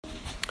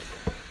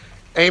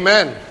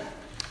Amen.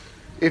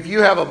 If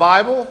you have a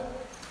Bible,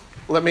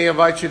 let me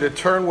invite you to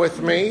turn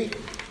with me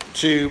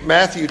to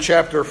Matthew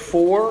chapter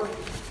 4.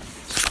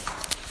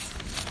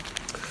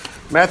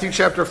 Matthew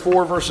chapter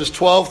 4, verses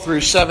 12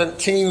 through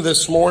 17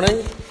 this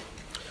morning.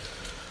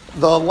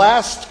 The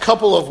last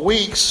couple of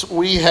weeks,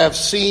 we have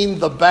seen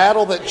the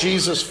battle that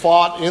Jesus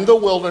fought in the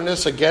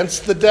wilderness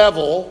against the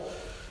devil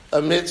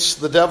amidst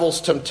the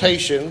devil's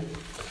temptation.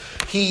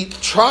 He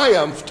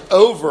triumphed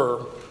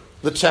over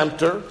the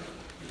tempter.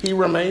 He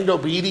remained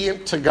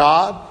obedient to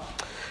God,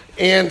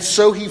 and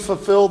so he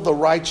fulfilled the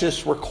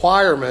righteous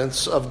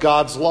requirements of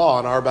God's law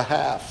on our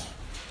behalf.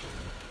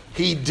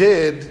 He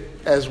did,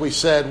 as we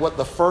said, what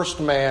the first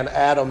man,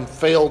 Adam,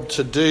 failed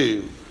to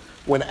do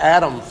when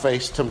Adam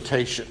faced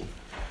temptation.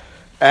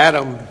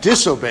 Adam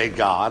disobeyed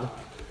God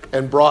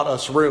and brought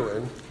us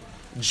ruin.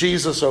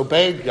 Jesus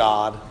obeyed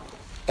God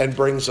and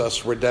brings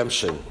us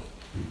redemption.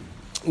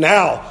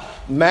 Now,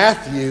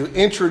 Matthew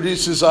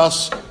introduces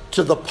us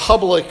to the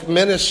public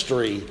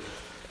ministry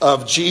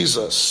of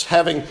Jesus,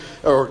 having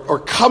or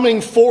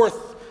coming forth,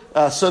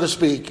 so to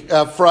speak,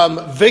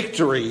 from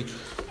victory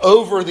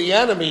over the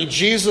enemy.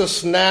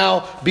 Jesus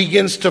now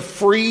begins to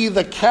free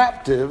the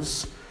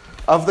captives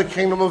of the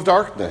kingdom of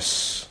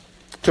darkness,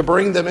 to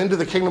bring them into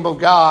the kingdom of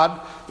God,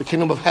 the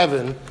kingdom of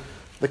heaven,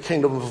 the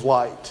kingdom of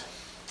light.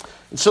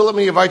 And so let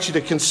me invite you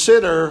to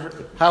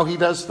consider how he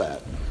does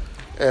that,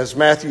 as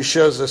Matthew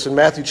shows us in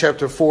Matthew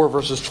chapter 4,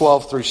 verses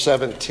 12 through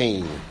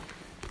 17.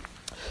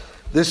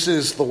 This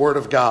is the word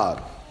of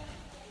God.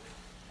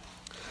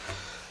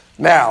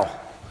 Now,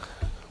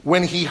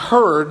 when he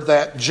heard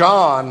that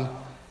John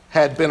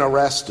had been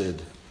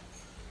arrested,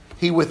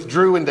 he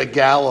withdrew into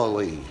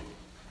Galilee.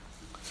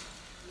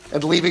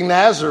 And leaving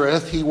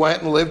Nazareth, he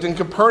went and lived in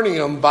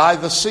Capernaum by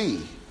the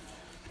sea,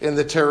 in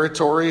the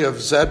territory of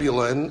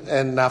Zebulun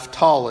and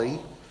Naphtali,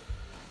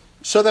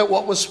 so that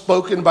what was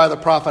spoken by the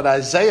prophet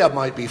Isaiah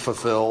might be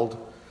fulfilled: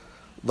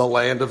 the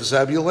land of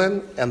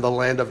Zebulun and the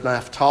land of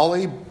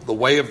Naphtali, the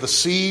way of the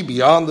sea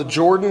beyond the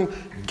Jordan,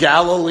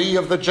 Galilee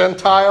of the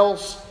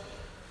Gentiles.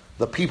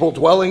 The people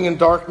dwelling in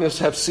darkness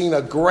have seen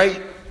a great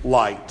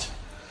light.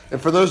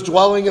 And for those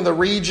dwelling in the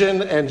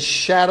region and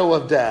shadow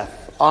of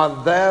death,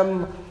 on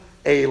them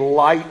a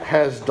light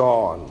has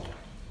dawned.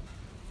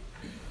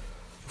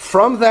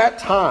 From that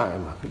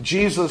time,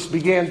 Jesus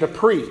began to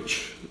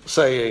preach,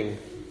 saying,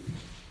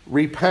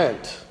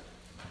 "Repent,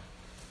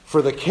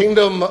 for the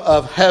kingdom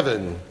of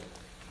heaven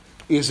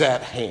is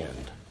at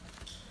hand."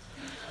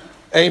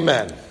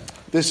 Amen.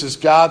 This is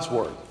God's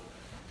word.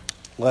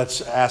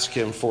 Let's ask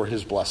him for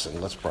his blessing.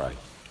 Let's pray.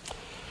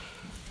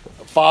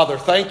 Father,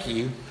 thank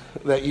you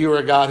that you are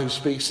a God who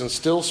speaks and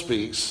still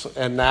speaks,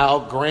 and now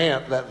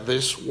grant that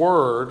this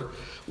word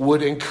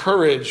would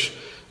encourage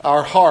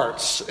our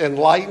hearts,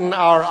 enlighten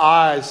our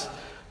eyes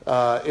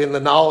in the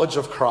knowledge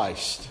of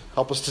Christ.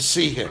 Help us to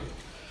see him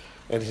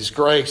and his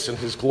grace and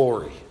his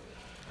glory.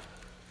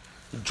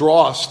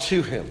 Draw us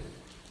to him.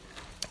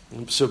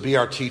 So be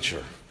our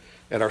teacher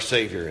and our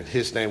Savior. In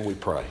his name we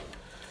pray.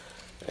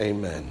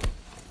 Amen.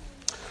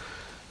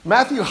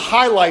 Matthew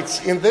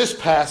highlights in this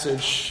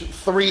passage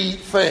three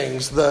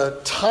things: the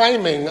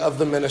timing of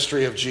the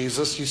ministry of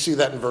Jesus, you see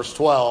that in verse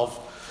 12,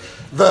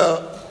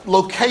 the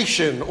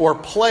location or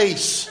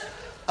place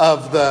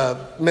of the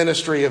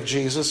ministry of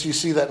Jesus, you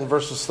see that in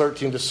verses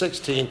 13 to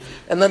 16,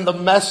 and then the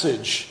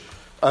message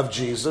of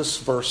Jesus,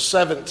 verse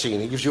 17.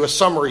 He gives you a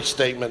summary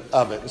statement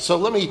of it. And so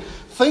let me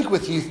think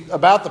with you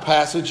about the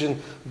passage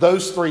in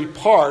those three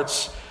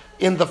parts.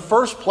 In the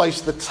first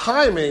place, the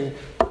timing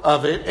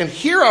of it. And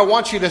here I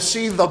want you to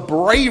see the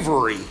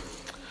bravery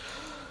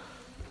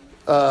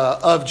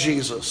of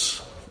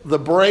Jesus. The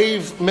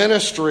brave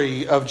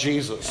ministry of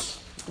Jesus.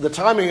 The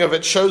timing of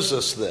it shows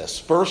us this.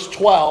 Verse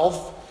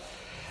 12.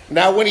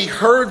 Now when he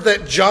heard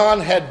that John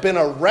had been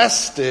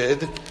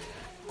arrested,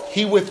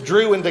 he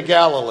withdrew into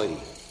Galilee.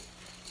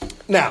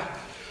 Now,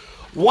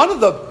 one of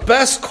the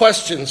best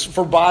questions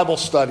for Bible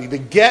study to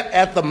get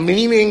at the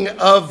meaning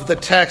of the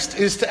text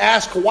is to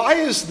ask, why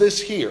is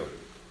this here?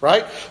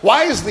 Right?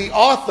 Why is the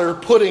author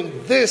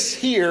putting this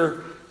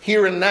here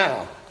and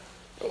now?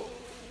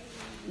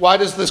 Why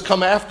does this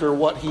come after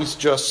what he's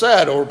just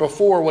said or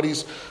before what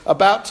he's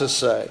about to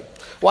say?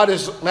 Why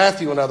does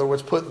Matthew, in other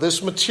words, put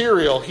this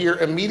material here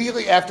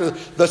immediately after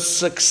the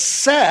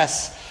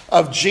success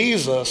of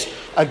Jesus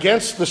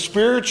against the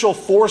spiritual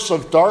force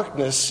of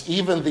darkness,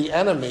 even the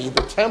enemy,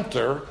 the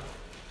tempter?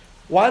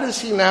 Why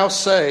does he now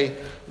say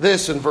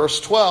this in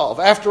verse 12?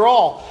 After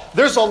all,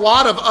 there's a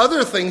lot of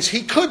other things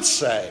he could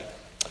say.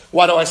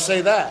 Why do I say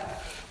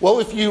that? Well,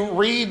 if you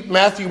read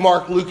Matthew,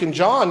 Mark, Luke, and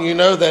John, you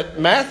know that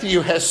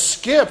Matthew has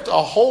skipped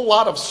a whole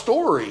lot of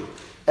story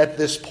at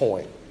this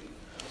point.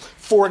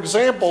 For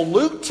example,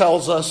 Luke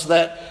tells us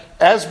that,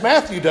 as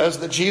Matthew does,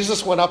 that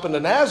Jesus went up into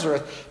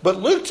Nazareth, but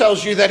Luke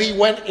tells you that he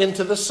went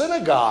into the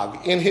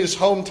synagogue in his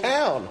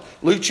hometown.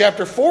 Luke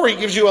chapter 4, he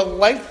gives you a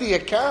lengthy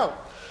account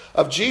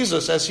of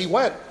Jesus as he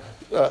went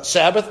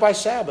Sabbath by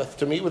Sabbath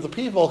to meet with the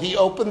people. He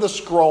opened the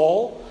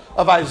scroll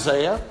of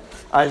Isaiah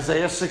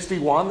Isaiah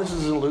 61, this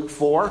is in Luke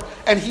 4,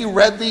 and he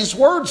read these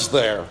words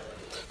there.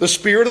 The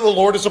Spirit of the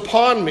Lord is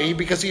upon me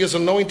because he has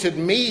anointed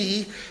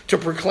me to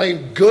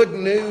proclaim good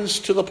news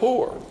to the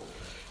poor.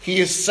 He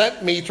has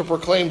sent me to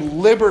proclaim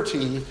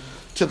liberty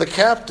to the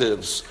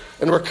captives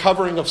and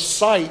recovering of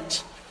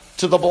sight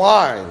to the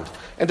blind,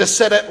 and to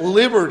set at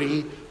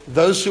liberty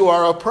those who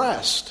are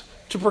oppressed,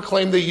 to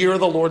proclaim the year of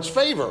the Lord's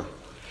favor.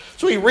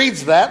 So he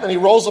reads that, and he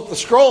rolls up the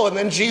scroll, and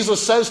then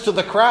Jesus says to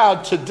the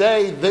crowd,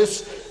 today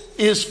this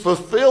is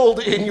fulfilled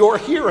in your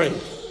hearing,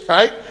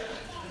 right?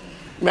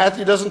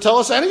 Matthew doesn't tell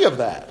us any of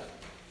that.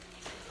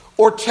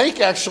 Or take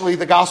actually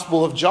the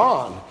Gospel of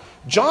John.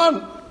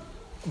 John,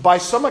 by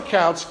some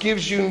accounts,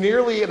 gives you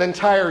nearly an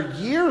entire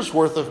year's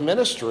worth of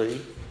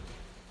ministry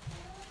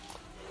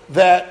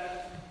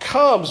that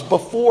comes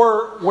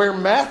before where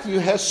Matthew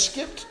has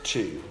skipped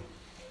to.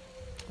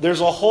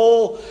 There's a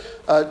whole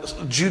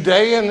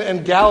Judean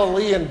and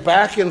Galilean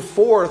back and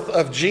forth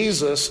of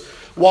Jesus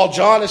while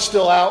John is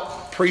still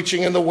out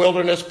preaching in the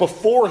wilderness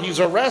before he's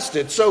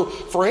arrested. So,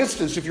 for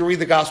instance, if you read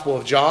the Gospel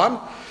of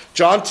John,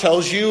 John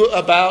tells you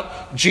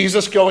about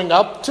Jesus going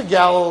up to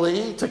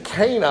Galilee, to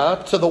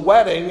Cana, to the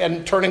wedding,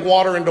 and turning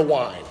water into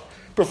wine,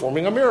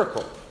 performing a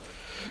miracle.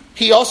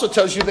 He also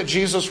tells you that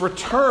Jesus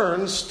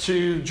returns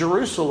to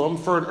Jerusalem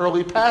for an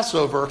early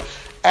Passover,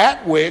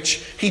 at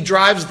which he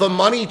drives the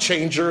money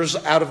changers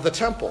out of the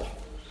temple.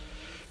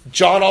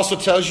 John also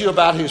tells you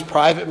about his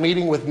private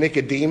meeting with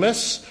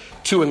Nicodemus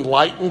to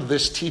enlighten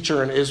this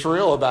teacher in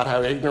Israel about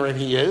how ignorant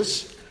he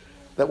is,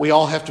 that we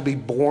all have to be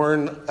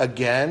born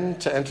again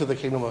to enter the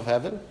kingdom of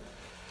heaven.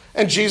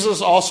 And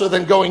Jesus also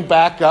then going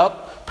back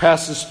up,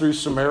 passes through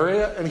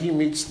Samaria, and he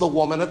meets the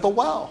woman at the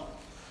well,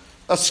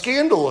 a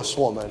scandalous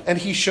woman, and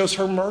he shows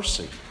her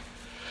mercy.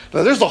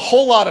 Now, there's a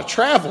whole lot of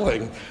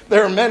traveling.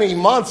 There are many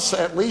months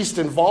at least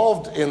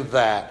involved in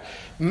that.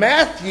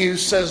 Matthew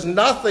says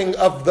nothing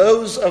of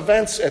those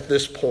events at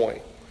this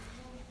point.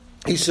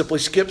 He simply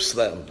skips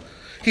them.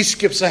 He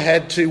skips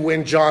ahead to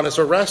when John is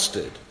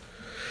arrested.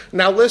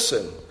 Now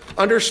listen,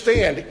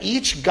 understand,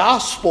 each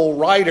gospel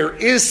writer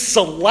is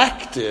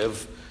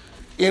selective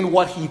in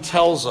what he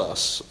tells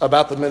us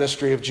about the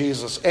ministry of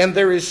Jesus. And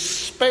there is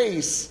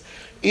space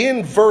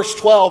in verse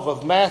 12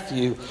 of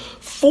Matthew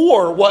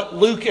for what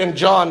Luke and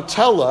John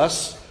tell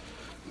us.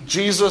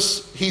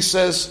 Jesus, he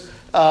says,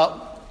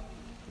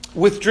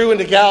 withdrew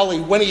into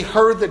Galilee when he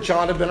heard that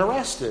John had been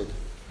arrested.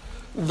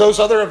 Those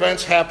other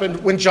events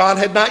happened when John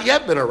had not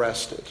yet been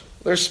arrested.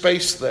 There's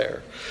space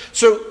there.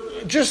 So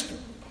just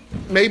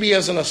maybe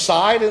as an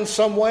aside in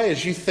some way,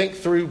 as you think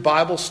through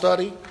Bible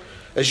study,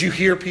 as you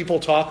hear people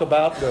talk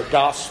about the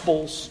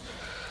Gospels,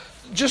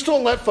 just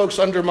don't let folks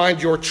undermine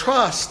your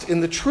trust in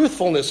the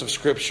truthfulness of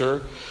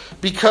Scripture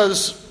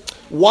because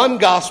one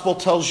gospel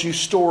tells you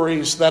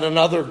stories that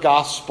another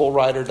gospel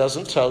writer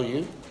doesn't tell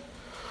you,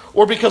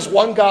 or because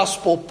one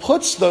gospel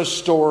puts those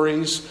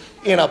stories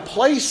in a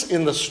place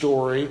in the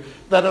story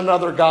that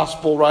another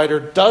gospel writer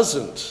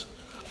doesn't.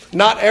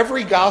 Not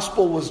every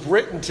gospel was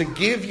written to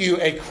give you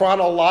a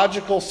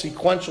chronological,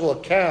 sequential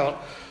account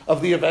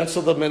of the events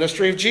of the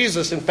ministry of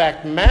Jesus. In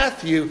fact,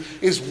 Matthew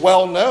is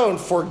well known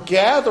for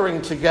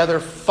gathering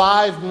together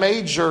 5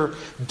 major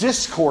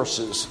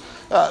discourses,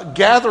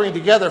 gathering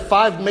together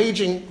 5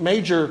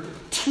 major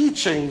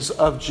teachings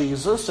of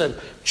Jesus and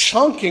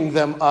chunking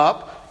them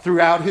up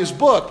throughout his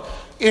book,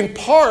 in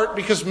part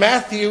because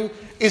Matthew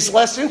is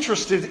less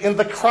interested in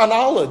the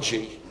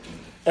chronology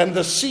and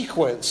the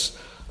sequence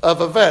of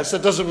events.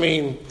 That doesn't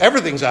mean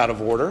everything's out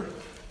of order.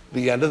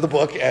 The end of the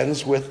book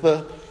ends with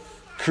the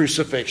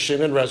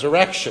crucifixion and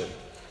resurrection.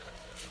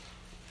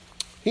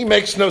 He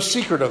makes no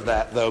secret of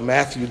that, though.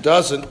 Matthew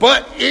doesn't.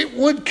 But it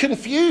would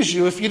confuse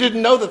you if you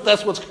didn't know that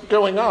that's what's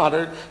going on.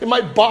 Or it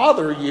might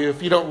bother you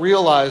if you don't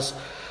realize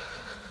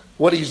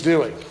what he's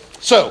doing.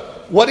 So,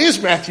 what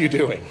is Matthew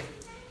doing?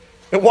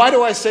 And why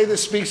do I say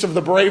this speaks of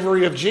the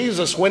bravery of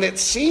Jesus when it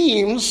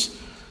seems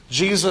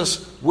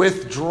Jesus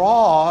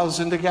withdraws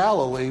into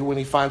Galilee when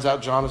he finds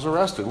out John is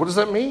arrested? What does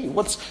that mean?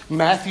 What's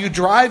Matthew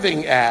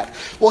driving at?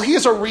 Well, he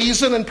has a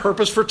reason and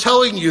purpose for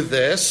telling you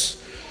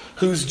this.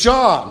 Who's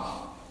John?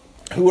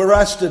 Who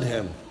arrested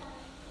him?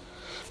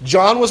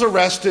 John was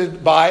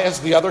arrested by, as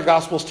the other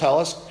Gospels tell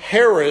us,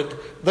 Herod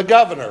the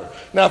governor.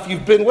 Now, if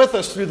you've been with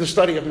us through the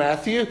study of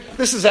Matthew,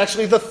 this is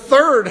actually the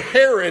 3rd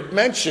Herod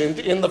mentioned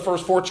in the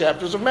first 4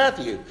 chapters of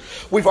Matthew.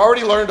 We've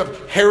already learned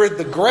of Herod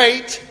the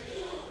Great.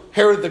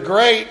 Herod the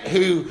Great,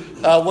 who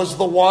was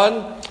the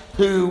one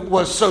who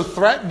was so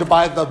threatened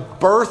by the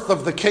birth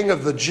of the King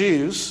of the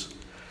Jews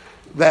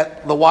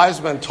that the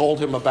wise men told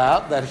him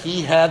about, that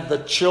he had the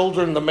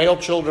children, the male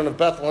children of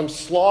Bethlehem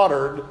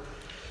slaughtered,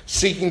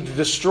 seeking to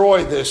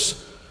destroy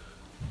this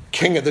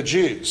King of the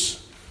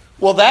Jews.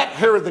 Well, that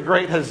Herod the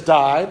Great has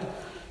died.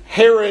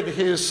 Herod,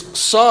 his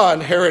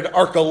son, Herod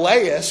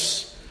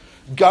Archelaus,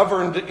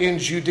 governed in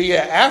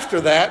Judea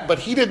after that, but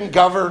he didn't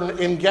govern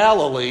in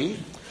Galilee.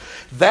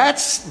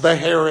 That's the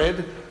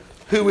Herod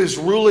who is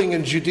ruling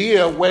in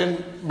Judea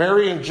when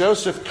Mary and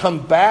Joseph come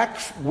back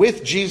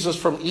with Jesus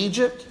from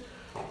Egypt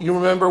You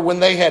remember when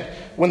they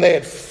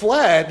had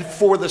fled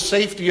for the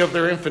safety of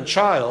their infant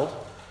child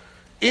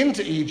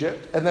into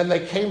Egypt, and then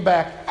they came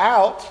back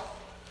out.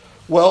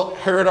 Well,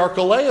 Herod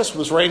Archelaus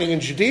was reigning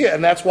in Judea,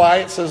 and that's why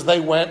it says they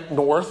went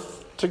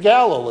north to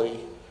Galilee.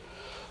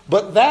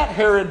 But that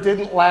Herod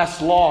didn't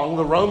last long.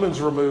 The Romans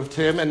removed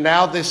him, and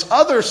now this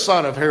other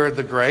son of Herod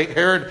the Great,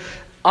 Herod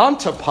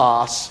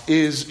Antipas,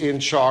 is in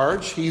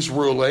charge. He's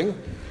ruling.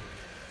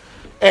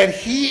 And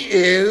he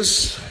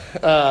is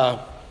a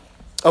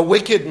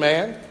wicked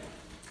man,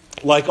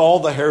 like all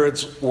the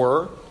Herods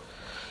were.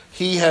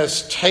 He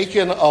has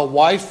taken a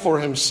wife for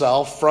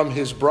himself from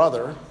his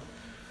brother,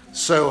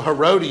 so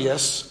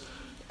Herodias,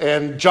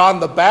 and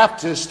John the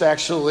Baptist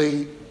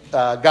actually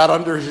got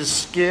under his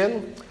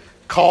skin,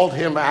 called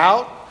him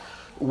out,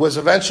 was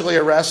eventually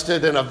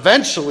arrested, and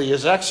eventually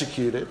is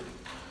executed.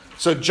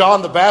 So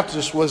John the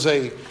Baptist was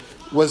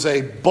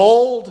a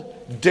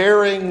bold,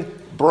 daring,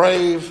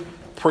 brave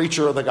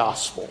preacher of the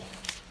gospel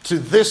to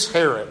this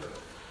Herod.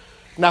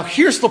 Now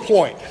here's the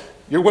point.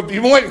 You've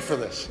been waiting for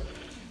this.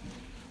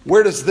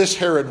 Where does this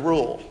Herod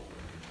rule?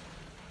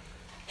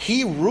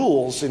 He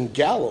rules in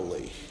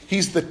Galilee.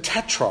 He's the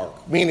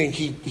tetrarch, meaning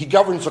he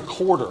governs a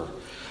quarter.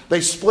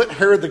 They split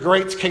Herod the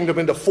Great's kingdom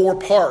into 4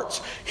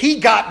 parts. He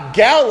got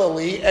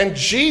Galilee, and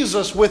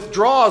Jesus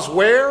withdraws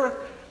where?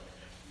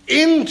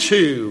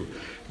 Into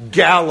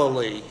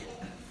Galilee.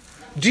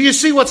 Do you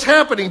see what's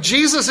happening?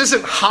 Jesus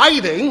isn't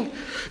hiding.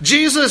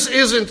 Jesus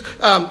isn't,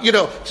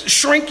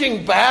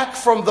 shrinking back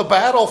from the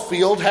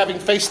battlefield, having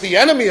faced the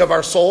enemy of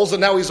our souls,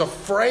 and now he's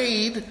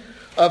afraid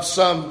of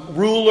some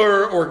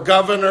ruler or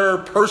governor,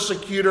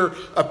 persecutor,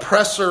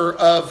 oppressor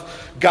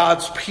of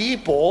God's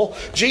people.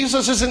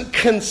 Jesus isn't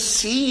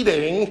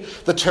conceding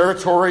the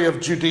territory of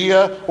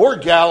Judea or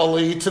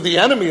Galilee to the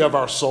enemy of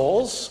our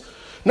souls.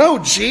 No,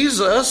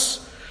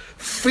 Jesus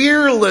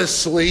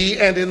fearlessly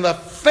and in the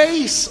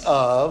face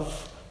of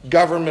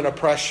government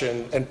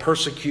oppression and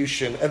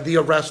persecution and the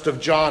arrest of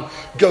John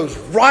goes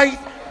right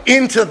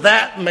into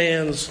that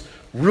man's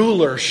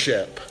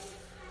rulership.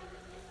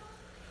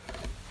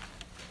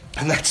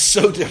 And that's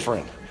so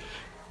different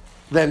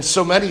than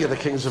so many of the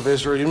kings of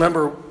Israel. You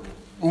remember,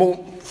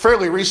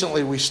 fairly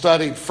recently we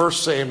studied 1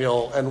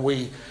 Samuel, and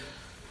we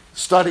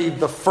studied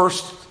the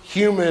first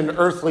human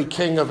earthly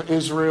king of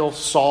Israel,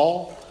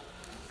 Saul.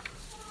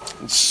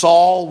 And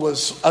Saul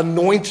was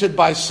anointed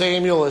by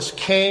Samuel as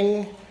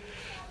king.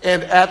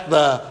 And at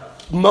the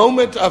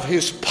moment of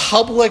his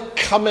public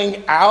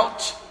coming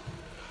out,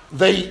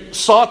 they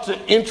sought to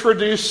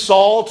introduce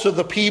Saul to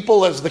the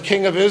people as the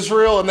king of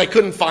Israel, and they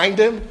couldn't find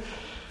him.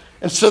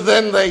 And so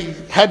then they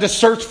had to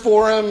search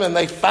for him, and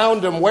they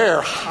found him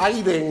where?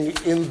 Hiding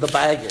in the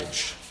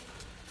baggage.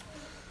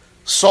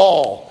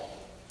 Saul,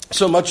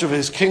 so much of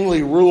his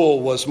kingly rule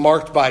was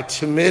marked by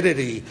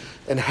timidity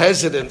and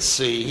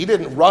hesitancy. He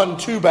didn't run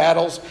to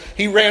battles,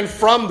 he ran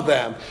from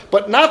them.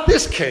 But not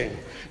this king.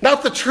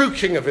 Not the true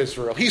king of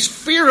Israel. He's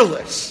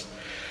fearless.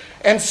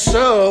 And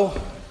so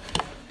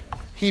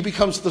he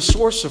becomes the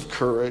source of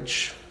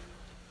courage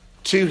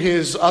to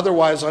his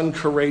otherwise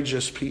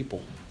uncourageous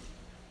people.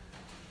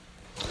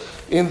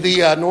 In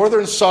the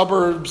northern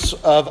suburbs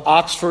of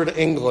Oxford,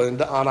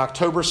 England, on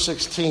October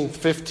 16,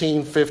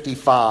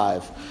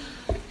 1555,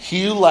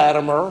 Hugh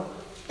Latimer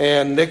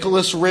and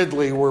Nicholas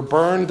Ridley were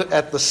burned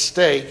at the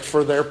stake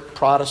for their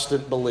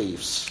Protestant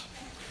beliefs.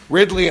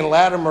 Ridley and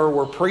Latimer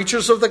were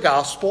preachers of the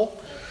gospel.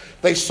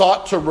 They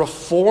sought to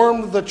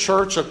reform the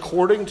church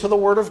according to the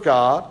Word of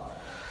God.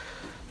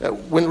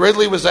 When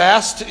Ridley was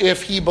asked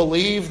if he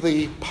believed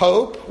the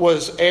Pope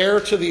was heir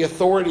to the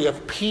authority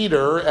of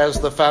Peter as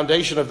the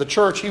foundation of the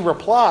church, he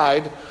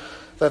replied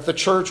that the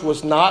church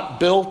was not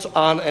built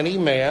on any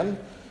man,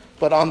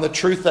 but on the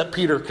truth that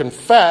Peter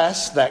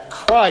confessed, that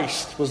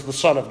Christ was the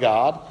Son of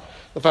God,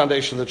 the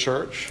foundation of the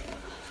church.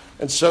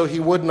 And so he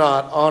would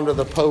not honor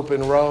the Pope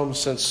in Rome,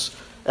 since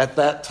at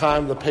that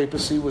time the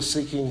papacy was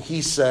seeking,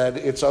 he said,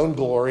 its own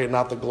glory and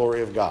not the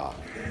glory of God.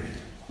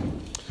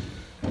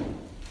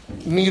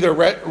 Neither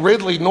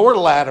Ridley nor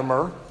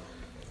Latimer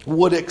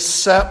would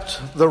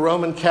accept the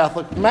Roman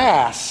Catholic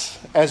Mass,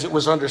 as it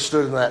was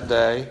understood in that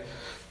day,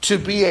 to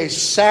be a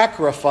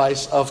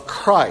sacrifice of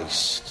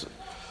Christ.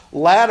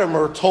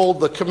 Latimer told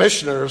the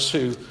commissioners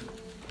who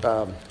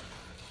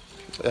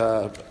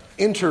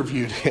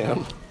interviewed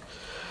him,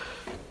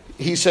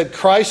 he said,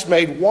 Christ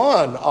made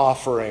one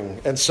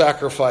offering and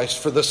sacrifice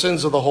for the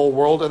sins of the whole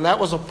world, and that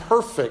was a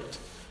perfect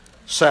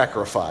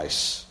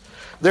sacrifice.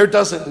 There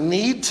doesn't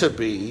need to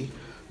be,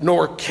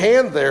 nor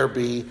can there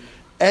be,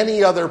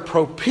 any other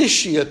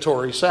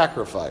propitiatory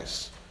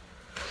sacrifice.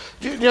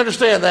 Do you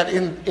understand that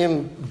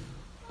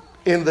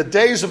in the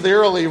days of the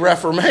early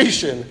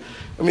Reformation,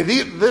 I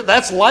mean,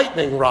 that's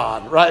lightning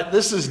rod, right?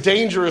 This is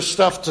dangerous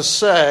stuff to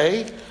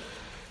say.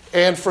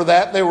 And for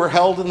that, they were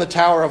held in the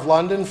Tower of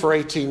London for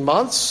 18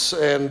 months.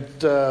 And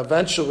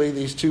eventually,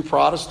 these two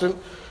Protestant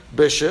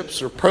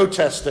bishops, or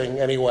protesting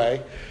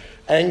anyway,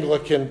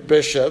 Anglican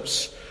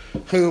bishops,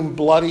 whom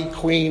bloody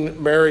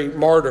Queen Mary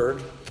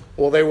martyred,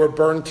 well, they were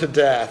burned to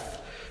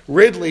death.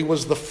 Ridley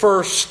was the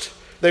first.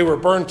 They were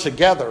burned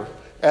together.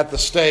 at the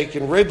stake.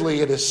 And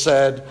Ridley, it is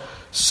said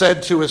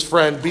to his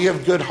friend, "Be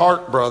of good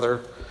heart,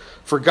 brother,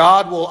 for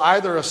God will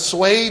either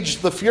assuage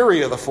the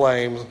fury of the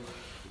flame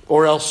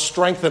or else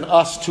strengthen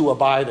us to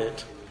abide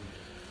it."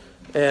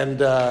 And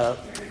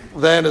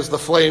then as the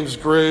flames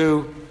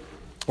grew,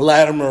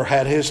 Latimer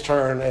had his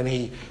turn, and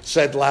he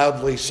said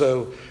loudly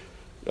so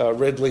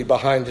Ridley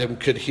behind him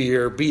could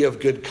hear, "Be of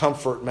good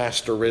comfort,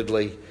 Master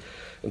Ridley,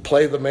 and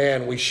play the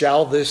man. We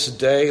shall this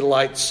day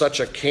light such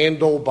a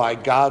candle by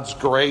God's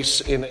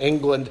grace in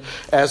England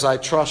as I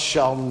trust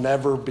shall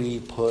never be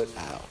put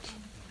out."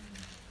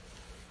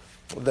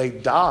 They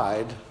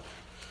died,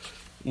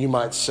 you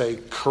might say,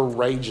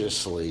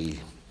 courageously.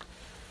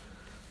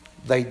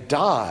 They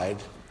died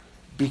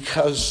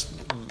because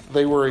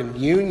they were in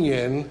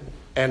union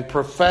and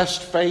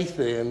professed faith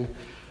in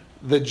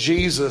the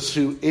Jesus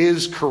who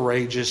is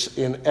courageous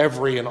in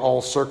every and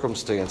all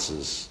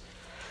circumstances.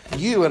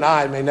 You and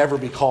I may never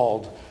be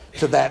called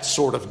to that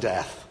sort of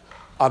death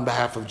on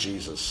behalf of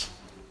Jesus.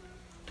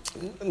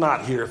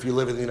 Not here if you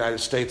live in the United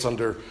States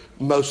under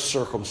most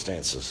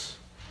circumstances.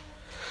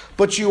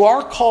 But you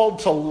are called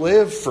to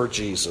live for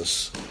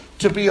Jesus,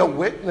 to be a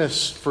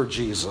witness for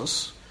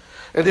Jesus.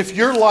 And if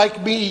you're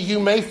like me, you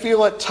may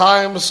feel at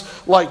times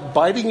like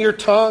biting your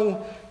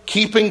tongue,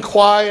 keeping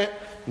quiet,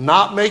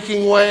 not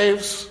making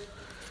waves.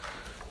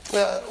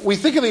 We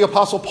think of the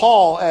Apostle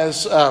Paul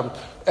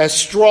as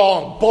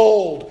strong,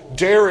 bold,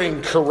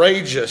 daring,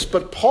 courageous.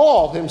 But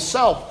Paul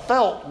himself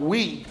felt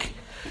weak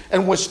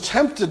and was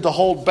tempted to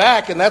hold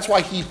back. And that's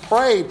why he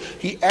prayed.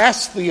 He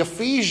asked the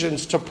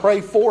Ephesians to pray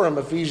for him,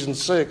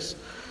 Ephesians 6,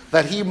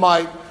 that he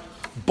might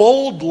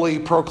boldly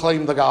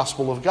proclaim the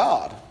gospel of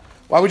God.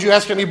 Why would you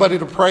ask anybody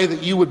to pray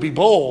that you would be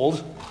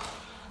bold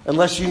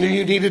unless you knew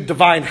you needed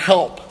divine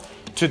help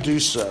to do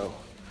so?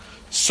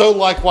 So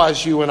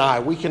likewise, you and I,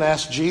 we can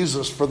ask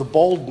Jesus for the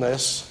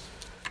boldness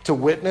to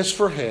witness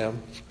for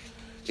him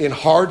in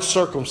hard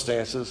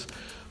circumstances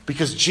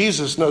because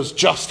Jesus knows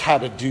just how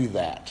to do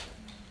that.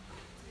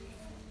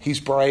 He's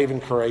brave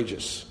and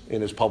courageous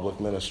in his public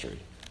ministry.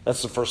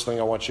 That's the first thing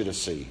I want you to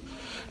see.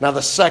 Now,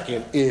 the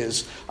second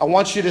is I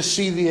want you to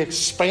see the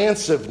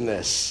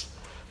expansiveness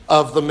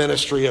of the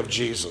ministry of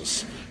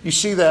Jesus. You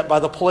see that by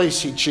the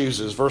place he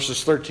chooses,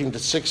 verses 13 to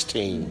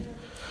 16.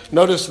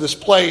 Notice this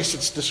place,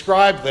 it's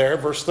described there,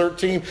 verse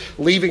 13,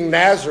 leaving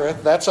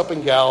Nazareth, that's up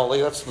in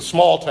Galilee, that's the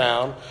small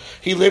town.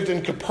 He lived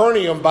in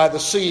Capernaum by the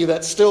sea,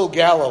 that's still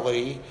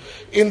Galilee.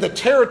 In the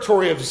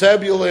territory of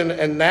Zebulun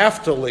and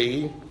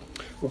Naphtali,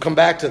 we'll come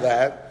back to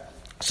that,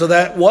 so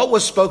that what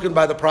was spoken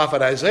by the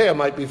prophet Isaiah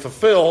might be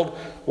fulfilled.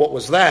 What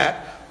was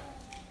that?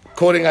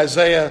 Quoting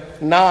Isaiah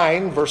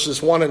 9, verses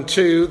 1 and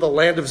 2, the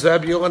land of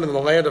Zebulun and the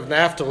land of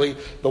Naphtali,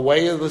 the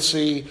way of the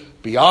sea,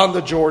 beyond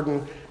the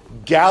Jordan,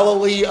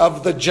 Galilee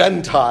of the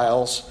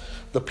Gentiles,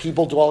 the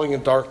people dwelling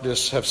in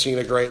darkness have seen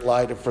a great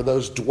light, and for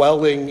those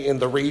dwelling in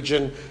the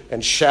region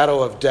and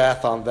shadow of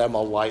death, on them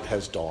a light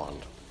has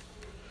dawned.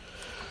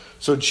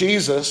 So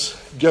Jesus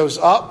goes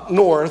up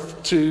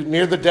north to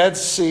near the Dead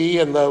Sea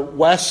and the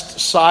west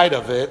side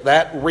of it,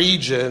 that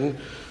region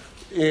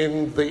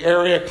in the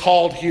area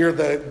called here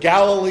the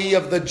Galilee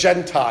of the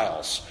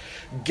Gentiles.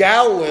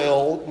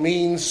 Galil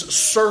means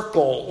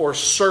circle or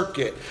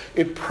circuit.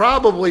 It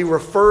probably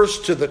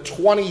refers to the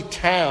 20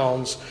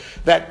 towns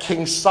that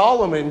King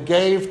Solomon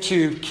gave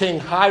to King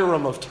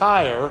Hiram of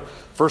Tyre,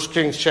 1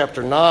 Kings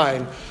chapter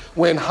 9.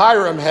 When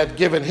Hiram had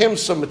given him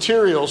some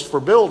materials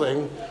for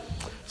building,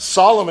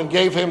 Solomon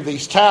gave him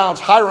these towns.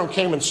 Hiram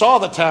came and saw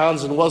the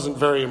towns and wasn't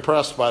very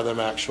impressed by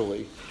them,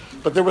 actually.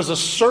 But there was a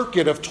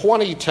circuit of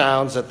 20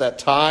 towns at that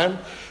time.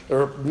 There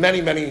were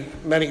many, many,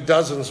 many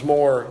dozens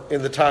more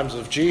in the times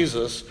of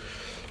Jesus.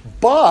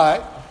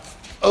 But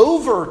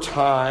over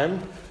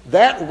time,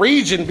 that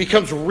region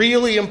becomes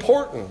really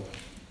important.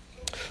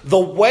 The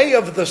way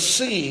of the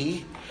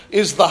sea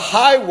is the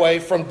highway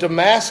from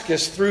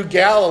Damascus through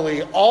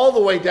Galilee all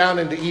the way down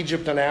into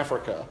Egypt and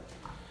Africa.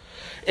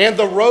 And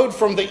the road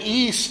from the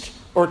east,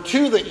 or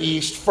to the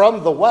east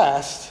from the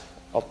west,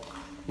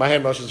 my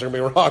hand motions are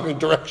going to be wrong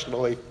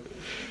directionally.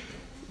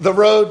 The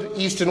road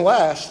east and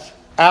west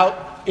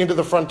out into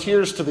the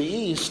frontiers to the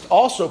east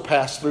also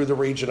passed through the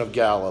region of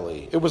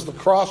Galilee. It was the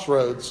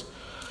crossroads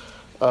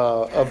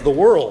of the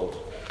world.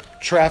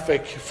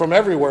 Traffic from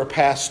everywhere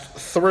passed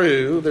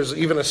through. There's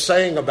even a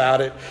saying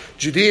about it.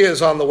 Judea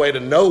is on the way to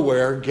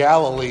nowhere.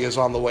 Galilee is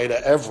on the way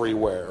to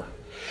everywhere.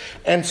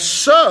 And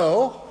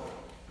so,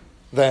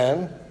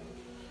 then,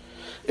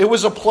 it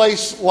was a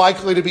place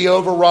likely to be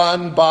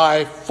overrun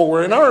by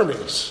foreign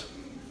armies.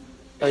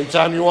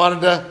 Anytime you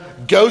wanted to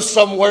go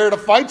somewhere to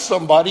fight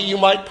somebody, you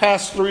might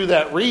pass through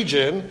that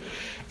region.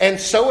 And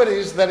so it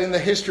is that in the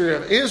history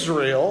of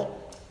Israel,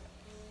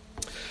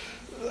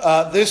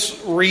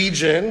 this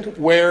region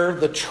where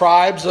the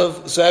tribes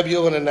of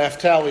Zebulun and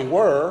Naphtali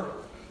were,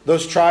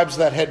 those tribes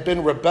that had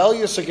been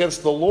rebellious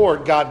against the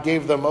Lord, God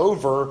gave them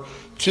over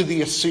to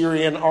the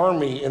Assyrian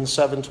army in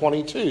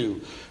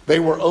 722. They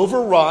were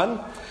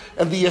overrun,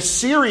 and the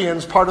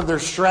Assyrians, part of their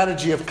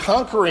strategy of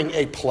conquering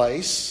a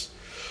place,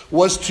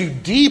 was to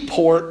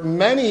deport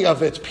many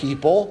of its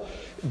people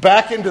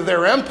back into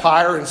their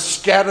empire and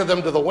scatter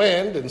them to the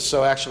wind. And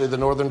so actually the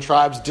northern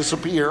tribes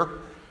disappear.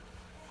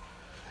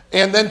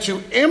 And then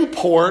to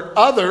import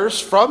others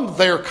from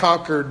their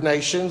conquered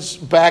nations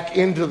back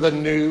into the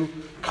new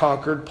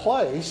conquered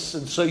place.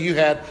 And so you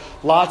had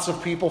lots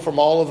of people from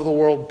all over the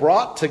world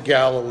brought to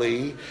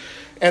Galilee.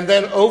 And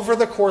then over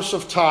the course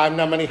of time,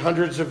 now many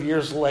hundreds of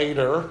years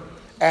later,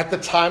 at the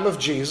time of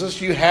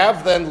Jesus, you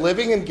have then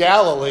living in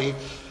Galilee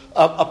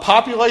a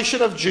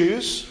population of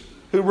Jews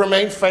who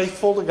remain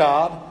faithful to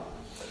God,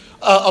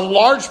 a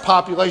large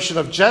population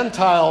of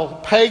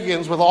Gentile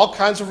pagans with all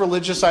kinds of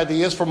religious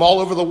ideas from all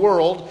over the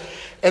world.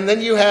 And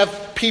then you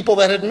have people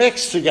that had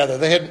mixed together.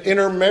 They had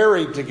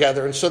intermarried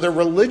together. And so their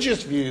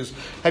religious views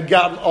had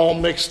gotten all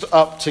mixed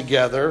up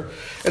together.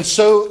 And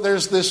so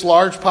there's this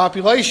large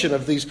population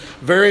of these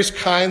various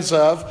kinds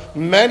of,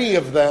 many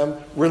of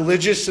them,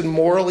 religious and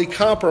morally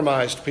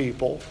compromised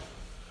people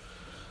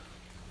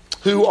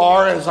who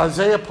are, as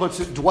Isaiah puts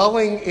it,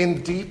 dwelling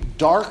in deep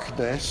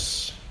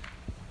darkness.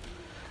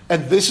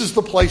 And this is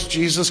the place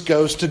Jesus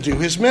goes to do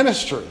his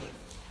ministry.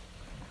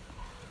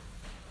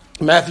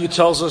 Matthew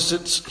tells us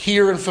it's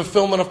here in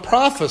fulfillment of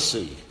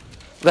prophecy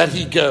that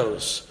he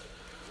goes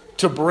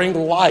to bring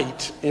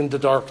light into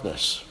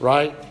darkness,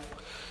 right?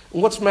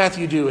 And what's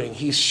Matthew doing?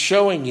 He's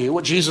showing you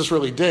what Jesus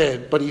really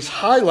did, but he's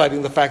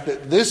highlighting the fact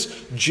that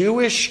this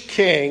Jewish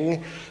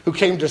king who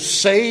came to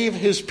save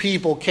his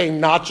people came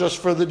not just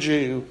for the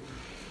Jew,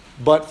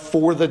 but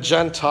for the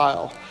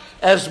Gentile.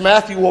 As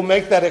Matthew will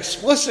make that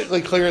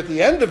explicitly clear at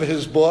the end of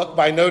his book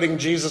by noting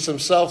Jesus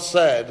himself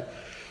said,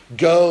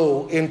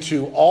 "Go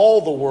into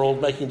all the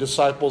world, making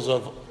disciples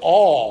of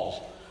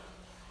all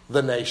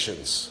the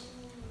nations."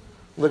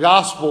 The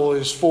gospel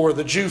is for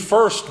the Jew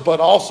first, but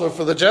also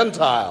for the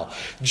Gentile.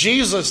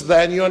 Jesus,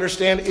 then, you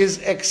understand, is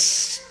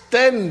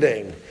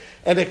extending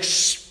and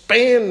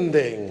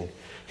expanding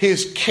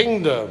his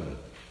kingdom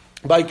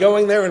by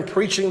going there and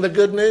preaching the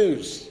good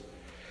news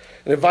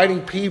and inviting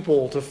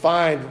people to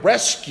find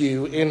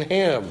rescue in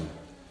him.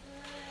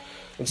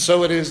 And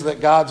so it is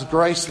that God's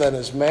grace then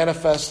is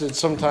manifested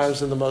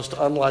sometimes in the most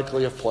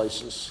unlikely of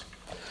places.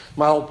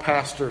 My old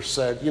pastor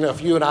said,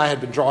 if you and I had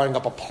been drawing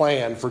up a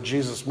plan for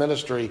Jesus'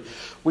 ministry,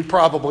 we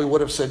probably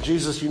would have said,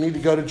 Jesus, you need to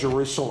go to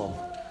Jerusalem.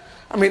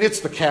 I mean,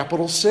 it's the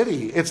capital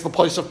city. It's the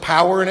place of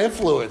power and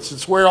influence.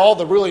 It's where all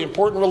the really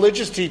important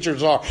religious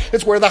teachers are.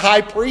 It's where the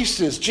high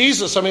priest is.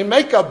 Jesus,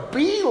 make a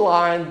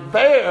beeline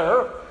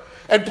there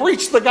and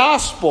preach the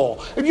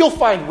gospel. And you'll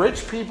find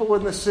rich people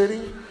in the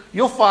city.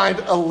 You'll find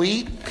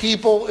elite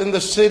people in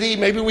the city.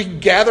 Maybe we can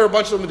gather a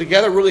bunch of them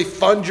together, really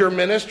fund your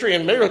ministry,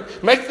 and maybe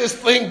make this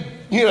thing,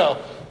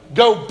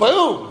 go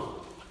boom.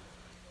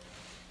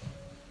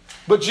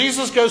 But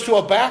Jesus goes to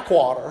a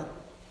backwater,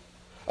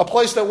 a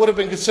place that would have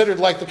been considered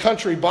like the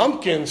country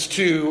bumpkins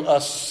to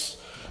us,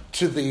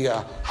 to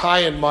the high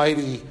and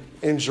mighty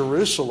in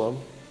Jerusalem.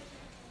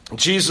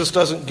 Jesus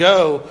doesn't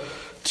go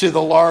to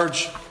the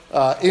large,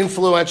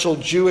 influential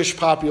Jewish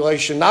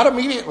population, not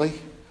immediately.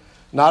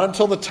 Not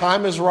until the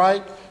time is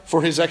right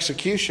for his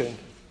execution.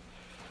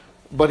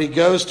 But he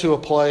goes to a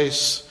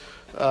place,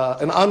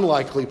 an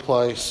unlikely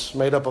place,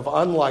 made up of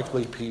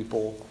unlikely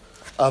people,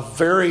 of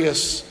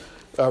various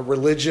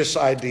religious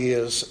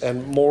ideas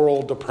and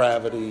moral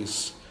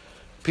depravities,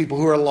 people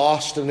who are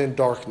lost and in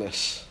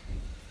darkness,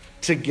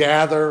 to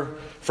gather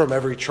from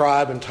every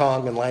tribe and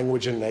tongue and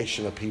language and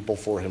nation a people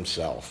for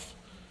himself.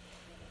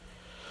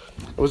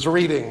 I was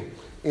reading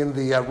in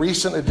the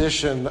recent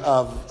edition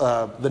of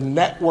the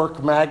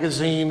Network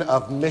magazine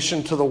of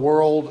Mission to the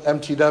World,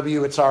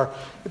 MTW. It's our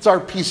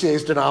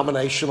PCA's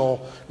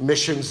denominational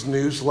missions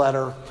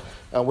newsletter.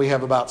 We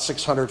have about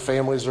 600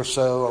 families or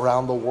so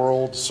around the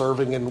world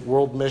serving in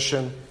world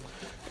mission.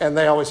 And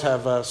they always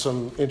have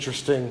some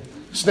interesting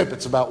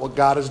snippets about what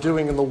God is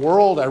doing in the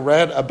world. I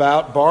read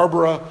about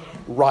Barbara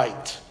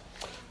Wright.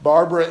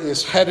 Barbara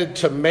is headed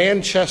to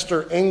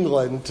Manchester,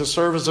 England to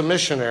serve as a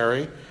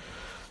missionary.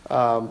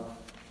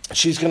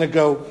 She's going to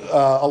go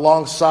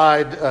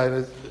alongside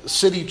a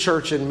city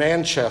church in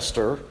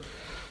Manchester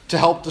to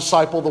help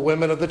disciple the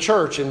women of the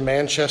church in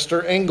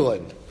Manchester,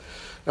 England.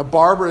 Now,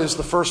 Barbara is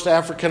the first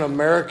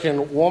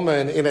African-American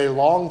woman in a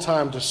long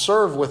time to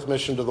serve with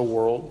Mission to the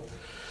World.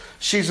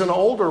 She's an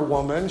older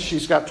woman.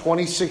 She's got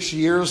 26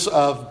 years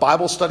of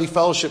Bible study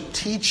fellowship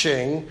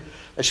teaching.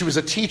 She was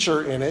a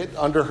teacher in it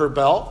under her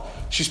belt.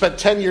 She spent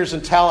 10 years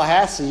in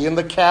Tallahassee, in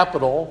the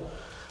capital,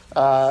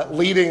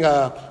 leading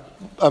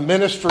a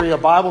ministry, a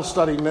Bible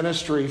study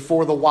ministry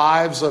for the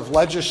wives of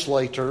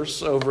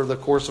legislators over the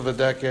course of a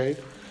decade.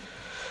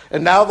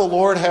 And now the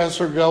Lord has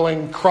her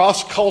going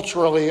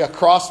cross-culturally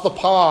across the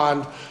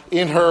pond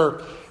in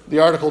her, the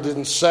article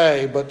didn't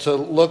say, but to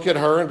look at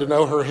her and to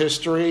know her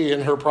history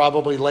in her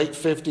probably late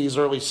 50s,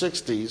 early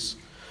 60s,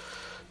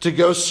 to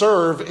go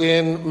serve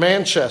in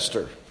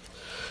Manchester.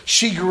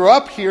 She grew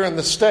up here in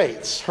the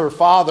States. Her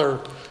father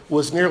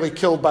was nearly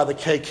killed by the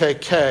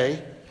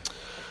KKK.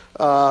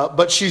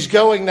 But she's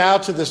going now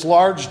to this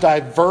large,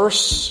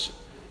 diverse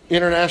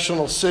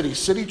international city.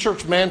 City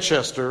Church,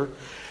 Manchester,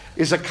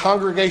 is a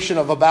congregation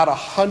of about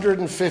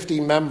 150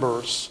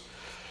 members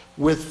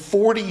with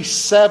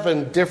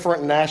 47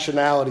 different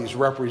nationalities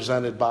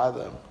represented by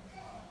them.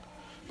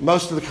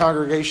 Most of the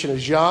congregation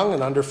is young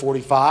and under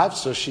 45,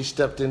 so she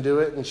stepped into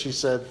it and she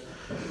said,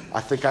 I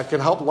think I can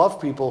help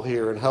love people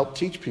here and help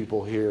teach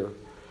people here.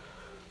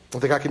 I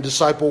think I can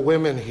disciple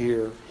women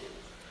here. And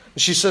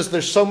she says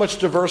there's so much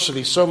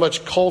diversity, so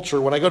much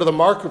culture. When I go to the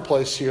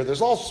marketplace here,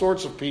 there's all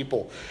sorts of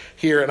people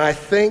here, and I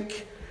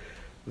think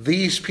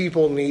these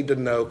people need to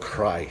know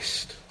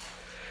Christ.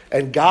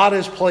 And God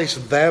has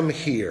placed them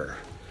here,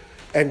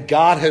 and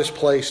God has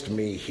placed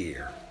me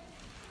here.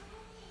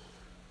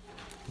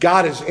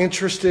 God is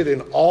interested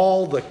in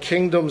all the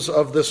kingdoms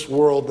of this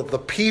world, that the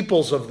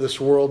peoples of this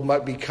world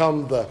might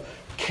become the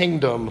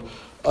kingdom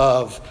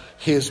of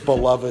his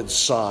beloved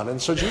Son.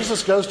 And so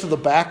Jesus goes to the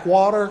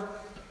backwater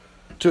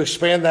to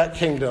expand that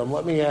kingdom.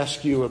 Let me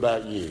ask you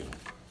about you.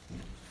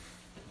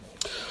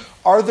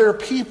 Are there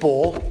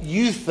people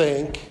you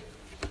think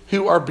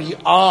who are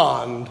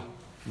beyond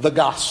the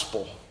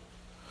gospel?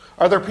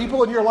 Are there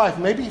people in your life,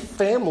 maybe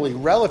family,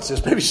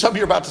 relatives, maybe some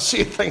you're about to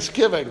see at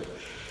Thanksgiving,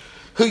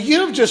 who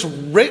you've just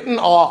written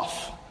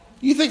off?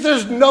 You think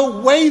there's no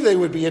way they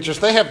would be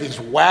interested. They have these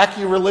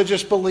wacky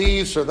religious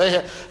beliefs, or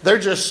they're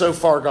just so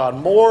far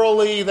gone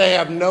morally, they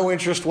have no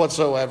interest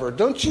whatsoever.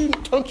 Don't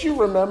you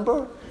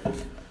remember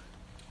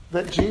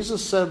that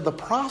Jesus said the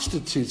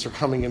prostitutes are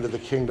coming into the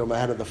kingdom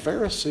ahead of the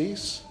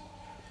Pharisees?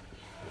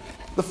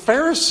 The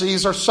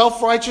Pharisees are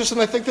self-righteous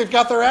and they think they've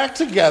got their act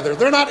together.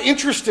 They're not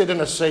interested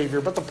in a Savior,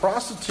 but the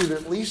prostitute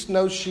at least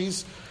knows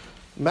she's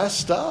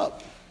messed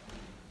up.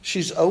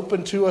 She's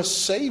open to a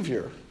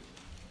Savior.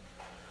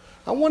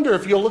 I wonder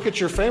if you'll look at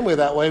your family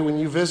that way when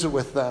you visit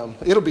with them.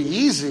 It'll be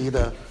easy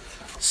to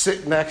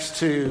sit next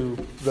to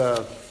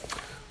the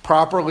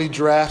properly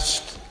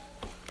dressed,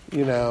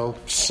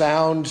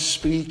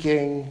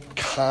 sound-speaking,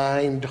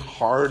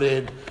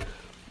 kind-hearted,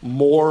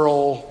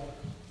 moral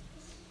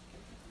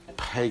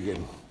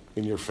pagan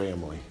in your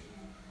family.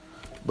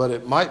 But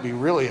it might be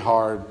really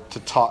hard to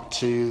talk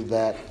to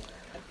that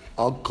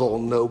uncle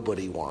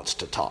nobody wants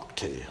to talk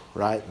to,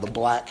 right? The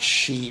black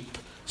sheep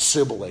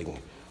sibling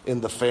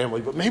in the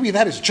family. But maybe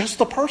that is just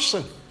the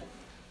person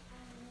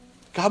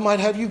God might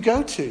have you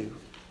go to.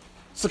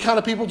 It's the kind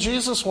of people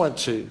Jesus went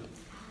to.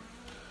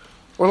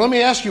 Or let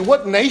me ask you,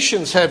 what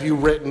nations have you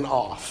written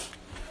off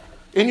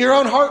in your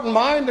own heart and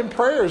mind and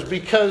prayers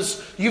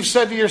because you've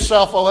said to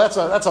yourself, oh,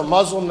 that's a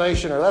Muslim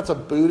nation, or that's a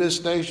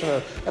Buddhist nation,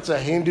 or that's a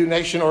Hindu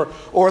nation,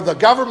 or the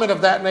government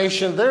of that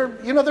nation,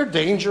 they're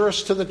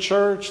dangerous to the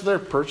church, they're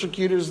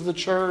persecutors of the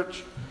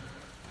church.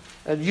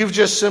 And you've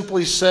just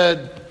simply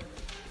said,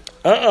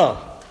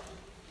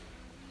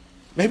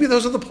 maybe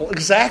those are the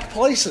exact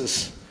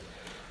places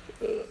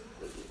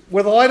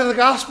where the light of the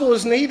gospel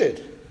is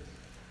needed.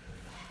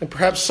 And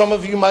perhaps some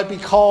of you might be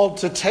called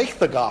to take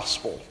the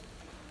gospel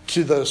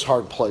to those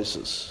hard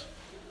places.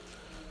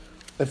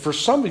 And for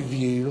some of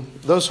you,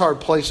 those hard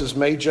places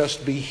may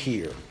just be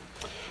here.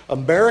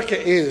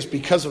 America is,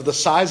 because of the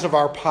size of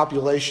our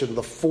population,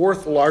 the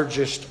fourth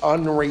largest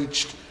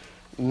unreached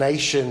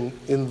nation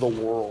in the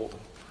world,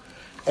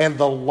 and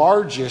the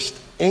largest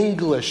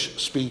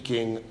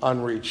English-speaking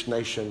unreached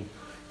nation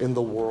in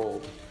the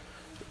world.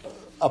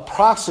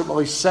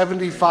 Approximately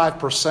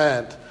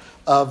 75%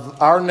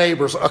 of our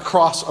neighbors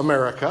across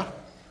America,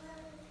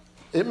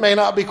 it may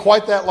not be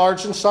quite that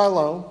large in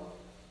Siloam,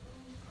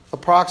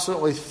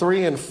 approximately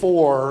 3 in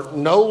 4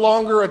 no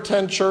longer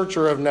attend church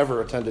or have never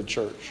attended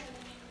church,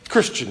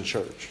 Christian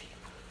church.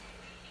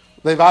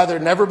 They've either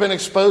never been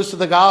exposed to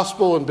the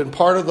gospel and been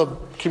part of the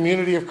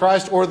community of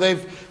Christ, or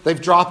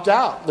they've dropped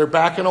out. They're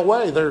backing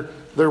away.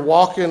 They're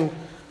walking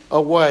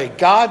away.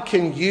 God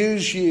can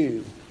use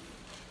you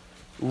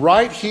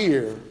right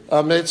here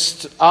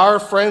amidst our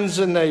friends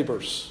and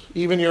neighbors,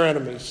 even your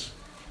enemies,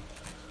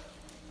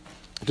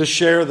 to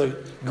share the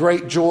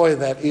great joy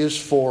that is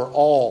for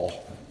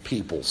all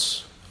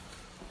peoples.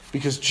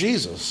 Because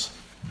Jesus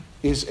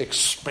is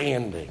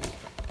expanding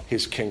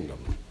his kingdom.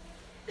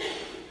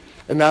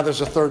 And now there's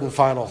a third and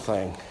final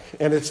thing.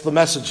 And it's the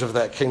message of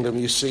that kingdom,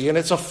 you see. And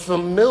it's a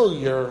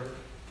familiar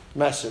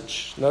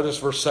message. Notice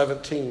verse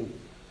 17.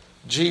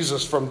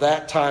 Jesus from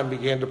that time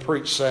began to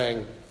preach,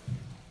 saying,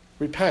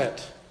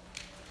 repent,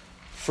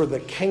 for the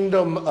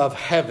kingdom of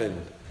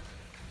heaven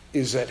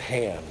is at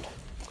hand.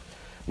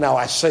 Now,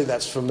 I say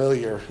that's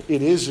familiar.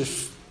 It is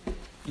if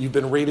you've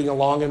been reading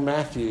along in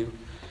Matthew.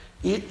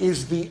 It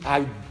is the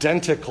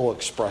identical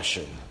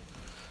expression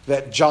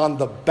that John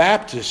the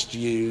Baptist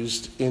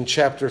used in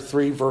chapter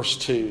 3, verse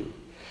 2.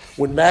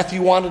 When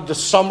Matthew wanted to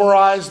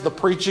summarize the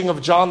preaching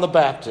of John the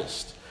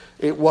Baptist,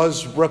 it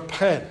was,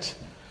 repent,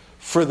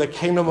 for the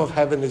kingdom of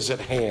heaven is at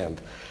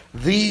hand.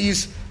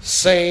 These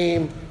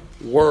same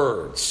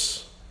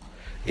words.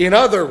 In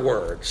other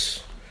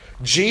words,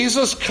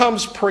 Jesus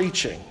comes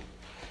preaching,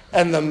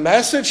 and the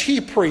message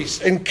he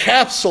preached,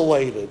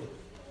 encapsulated,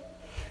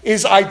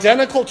 is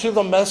identical to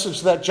the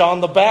message that John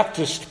the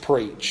Baptist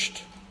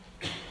preached.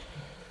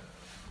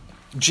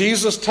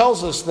 Jesus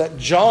tells us that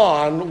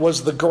John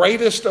was the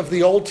greatest of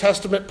the Old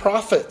Testament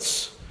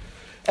prophets.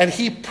 And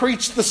he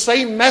preached the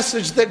same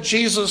message that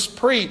Jesus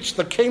preached.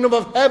 The kingdom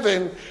of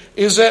heaven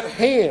is at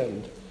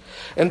hand.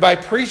 And by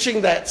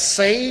preaching that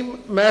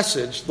same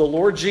message, the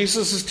Lord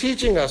Jesus is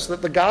teaching us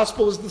that the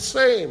gospel is the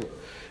same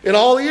in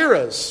all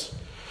eras.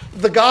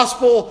 The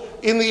gospel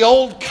in the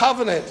old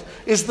covenant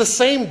is the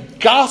same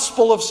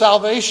gospel of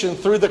salvation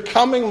through the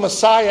coming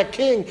Messiah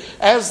King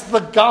as the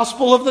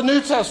gospel of the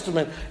New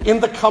Testament in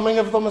the coming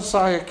of the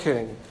Messiah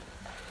King.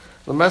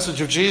 The message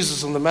of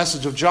Jesus and the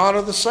message of John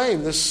are the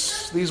same.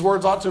 These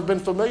words ought to have been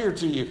familiar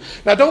to you.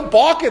 Now, don't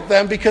balk at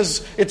them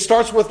because it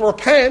starts with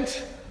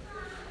repent.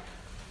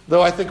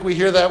 Though I think we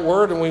hear that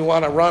word and we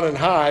want to run and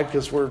hide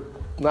because we're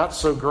not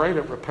so great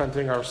at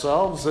repenting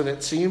ourselves. And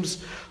it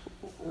seems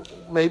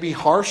maybe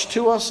harsh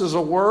to us as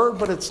a word,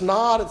 but it's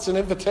not. It's an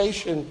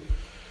invitation.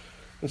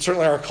 And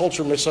certainly our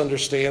culture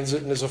misunderstands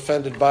it and is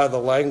offended by the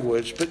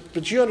language.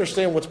 But you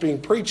understand what's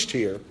being preached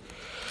here.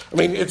 I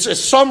mean, it's a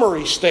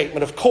summary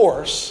statement, of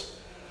course.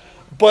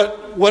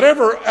 But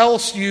whatever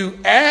else you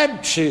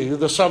add to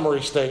the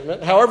summary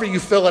statement, however you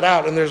fill it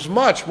out, and there's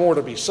much more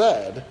to be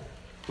said,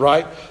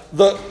 right?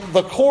 The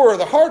core,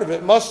 the heart of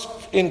it must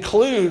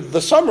include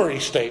the summary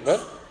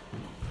statement.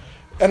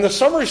 And the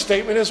summary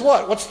statement is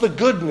what? What's the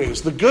good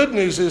news? The good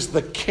news is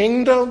the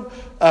kingdom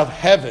of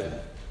heaven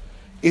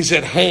is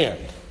at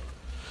hand.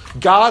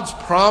 God's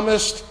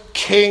promised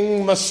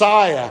King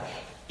Messiah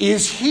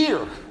is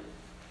here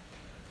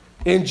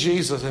in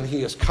Jesus, and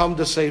he has come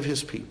to save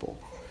his people.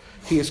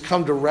 He has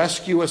come to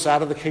rescue us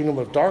out of the kingdom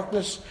of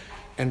darkness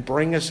and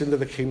bring us into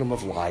the kingdom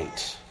of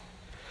light.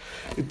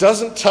 It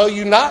doesn't tell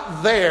you,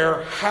 not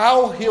there,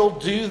 how he'll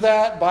do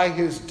that by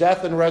his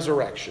death and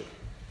resurrection.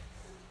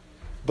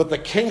 But the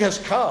king has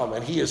come,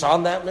 and he is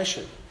on that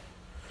mission.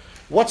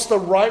 What's the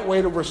right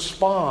way to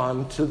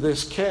respond to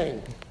this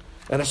king?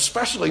 And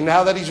especially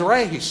now that he's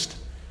raised,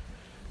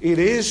 it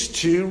is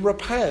to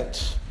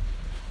repent.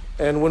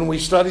 And when we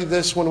studied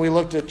this, when we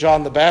looked at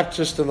John the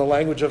Baptist and the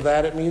language of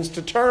that, it means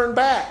to turn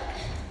back.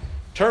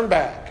 Turn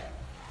back.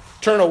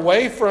 Turn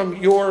away from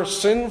your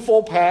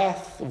sinful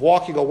path,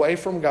 walking away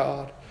from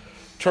God.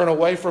 Turn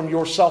away from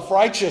your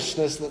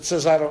self-righteousness that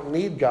says, I don't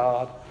need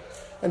God.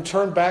 And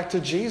turn back to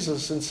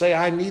Jesus and say,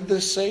 I need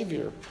this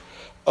Savior.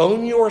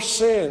 Own your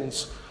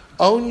sins.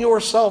 Own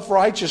your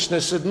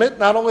self-righteousness. Admit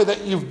not only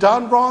that you've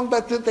done wrong,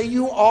 but that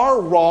you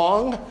are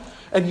wrong.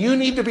 And you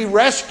need to be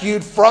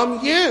rescued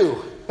from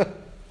you.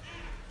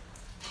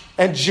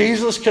 And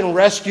Jesus can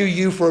rescue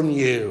you from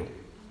you.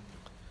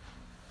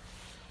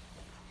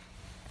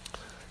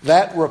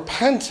 That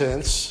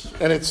repentance,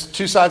 and it's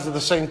two sides of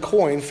the same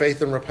coin,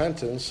 faith and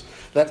repentance,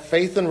 that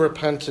faith and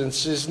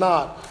repentance is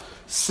not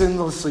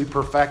sinlessly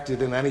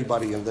perfected in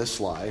anybody in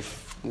this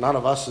life. None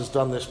of us has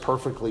done this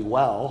perfectly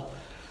well,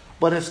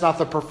 but it's not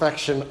the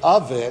perfection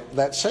of it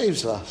that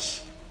saves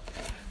us.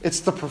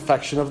 It's the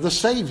perfection of the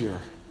Savior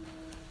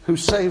who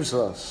saves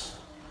us.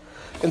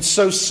 And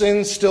so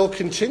sin still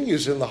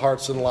continues in the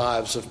hearts and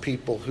lives of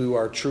people who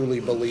are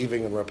truly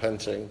believing and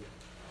repenting.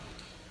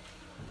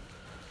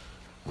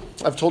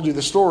 I've told you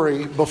the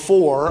story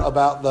before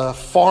about the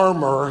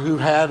farmer who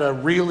had a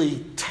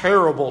really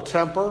terrible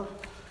temper,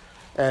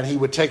 and he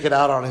would take it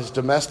out on his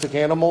domestic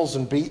animals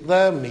and beat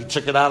them, and he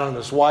took it out on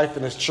his wife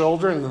and his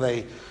children,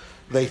 and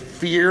they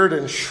feared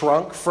and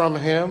shrunk from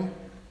him.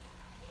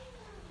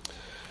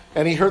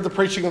 And he heard the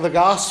preaching of the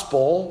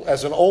gospel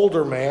as an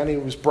older man. He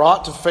was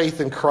brought to faith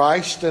in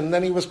Christ, and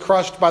then he was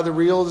crushed by the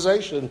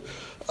realization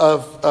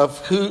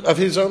of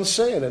his own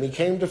sin, and he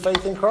came to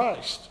faith in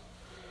Christ.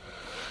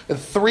 And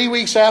 3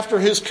 weeks after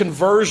his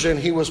conversion,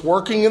 he was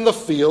working in the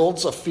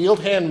fields. A field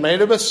hand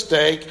made a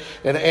mistake,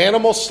 an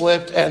animal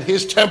slipped, and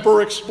his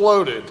temper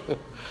exploded.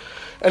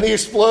 And he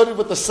exploded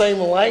with the same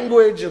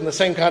language and the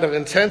same kind of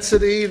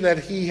intensity that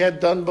he had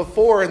done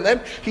before. And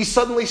then he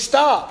suddenly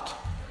stopped.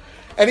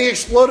 And he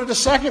exploded a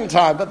second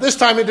time, but this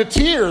time into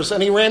tears.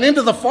 And he ran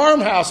into the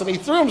farmhouse and he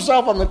threw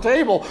himself on the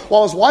table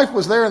while his wife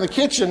was there in the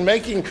kitchen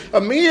making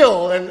a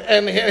meal.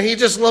 And he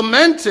just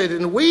lamented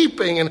and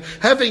weeping and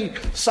having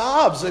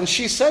sobs. And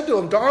she said to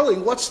him,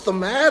 "Darling, what's the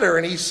matter?"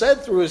 And he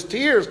said through his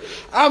tears,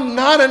 "I'm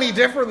not any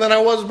different than I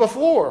was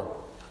before."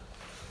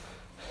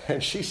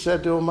 And she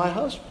said to him, "My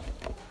husband,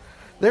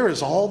 there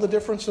is all the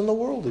difference in the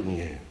world in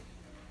you.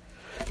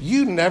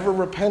 You never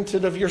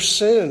repented of your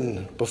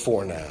sin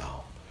before now.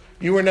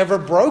 You were never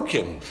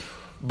broken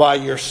by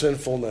your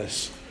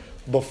sinfulness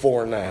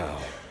before now.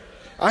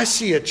 I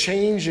see a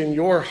change in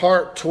your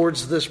heart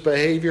towards this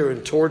behavior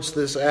and towards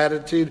this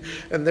attitude,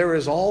 and there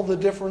is all the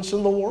difference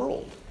in the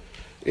world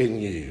in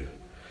you,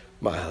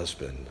 my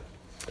husband."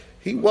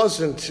 He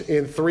wasn't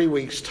in 3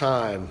 weeks'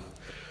 time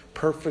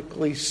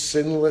perfectly,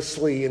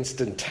 sinlessly,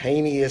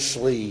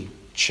 instantaneously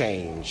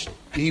changed.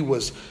 He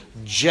was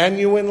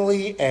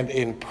genuinely and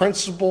in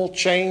principle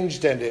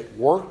changed, and it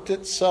worked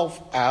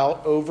itself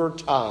out over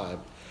time,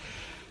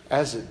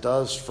 as it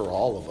does for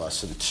all of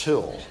us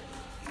until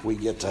we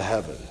get to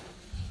heaven.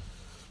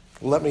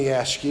 Let me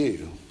ask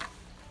you,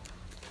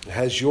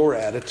 has your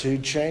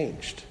attitude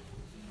changed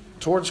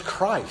towards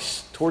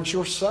Christ, towards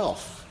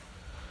yourself?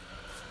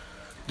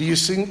 Do you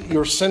see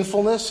your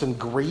sinfulness and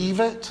grieve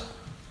it?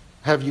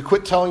 Have you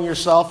quit telling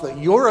yourself that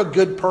you're a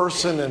good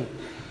person and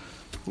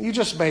you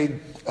just made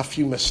a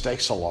few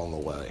mistakes along the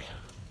way?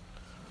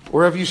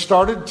 Or have you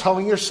started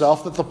telling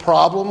yourself that the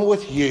problem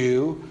with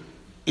you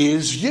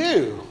is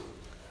you?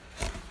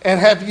 And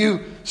have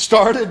you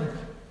started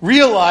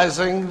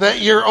realizing that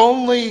your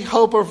only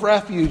hope of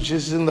refuge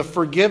is in the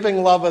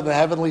forgiving love of the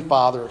Heavenly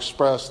Father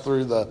expressed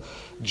through the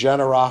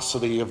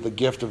generosity of the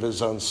gift of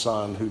His own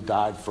Son who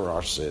died for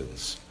our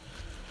sins?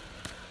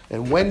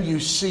 And when you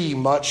see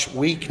much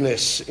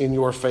weakness in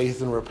your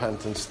faith and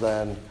repentance,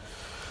 then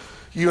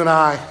you and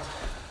I,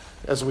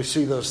 as we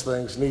see those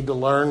things, need to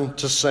learn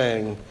to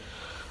sing,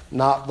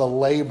 "Not the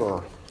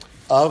labor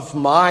of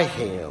my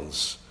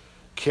hands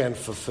can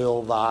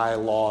fulfill thy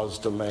law's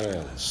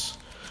demands.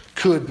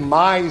 Could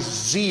my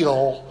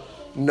zeal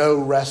no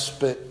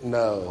respite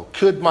know?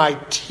 Could my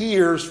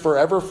tears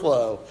forever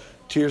flow,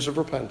 tears of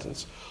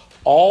repentance,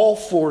 all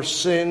for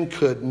sin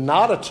could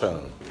not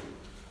atone.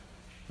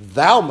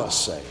 Thou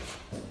must save,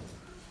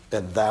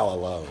 and thou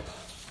alone.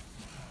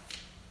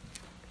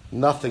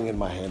 Nothing in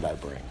my hand I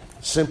bring.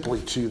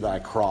 Simply to thy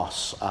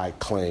cross I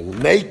cling.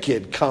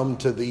 Naked come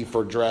to thee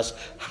for dress.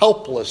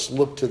 Helpless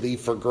look to thee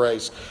for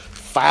grace.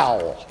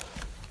 Foul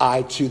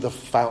I to the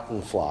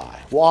fountain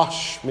fly.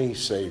 Wash me,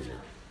 Savior,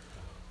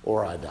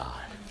 or I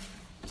die."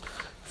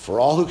 For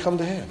all who come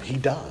to Him, He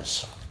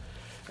does.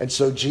 And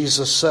so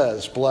Jesus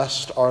says,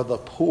 "Blessed are the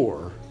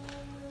poor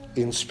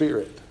in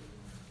spirit,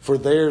 for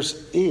theirs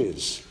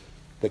is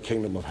the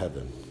kingdom of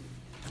heaven."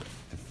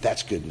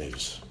 That's good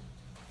news.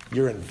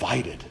 You're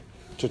invited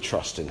to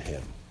trust in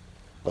Him.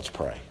 Let's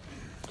pray.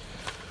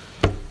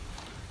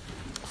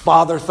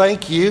 Father,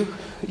 thank you.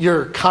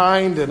 You're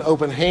kind and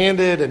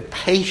open-handed and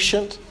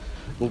patient,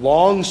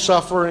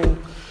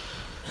 long-suffering,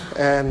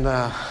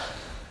 and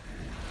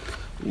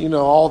you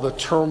know all the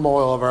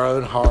turmoil of our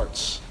own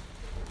hearts.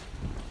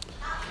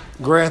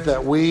 Grant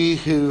that we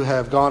who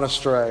have gone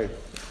astray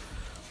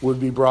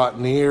would be brought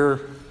near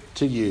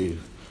to you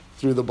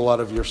through the blood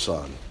of your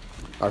Son,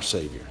 our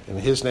Savior. In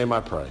His name I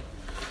pray.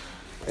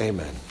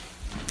 Amen.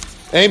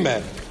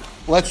 Amen.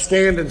 Let's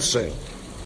stand and sing.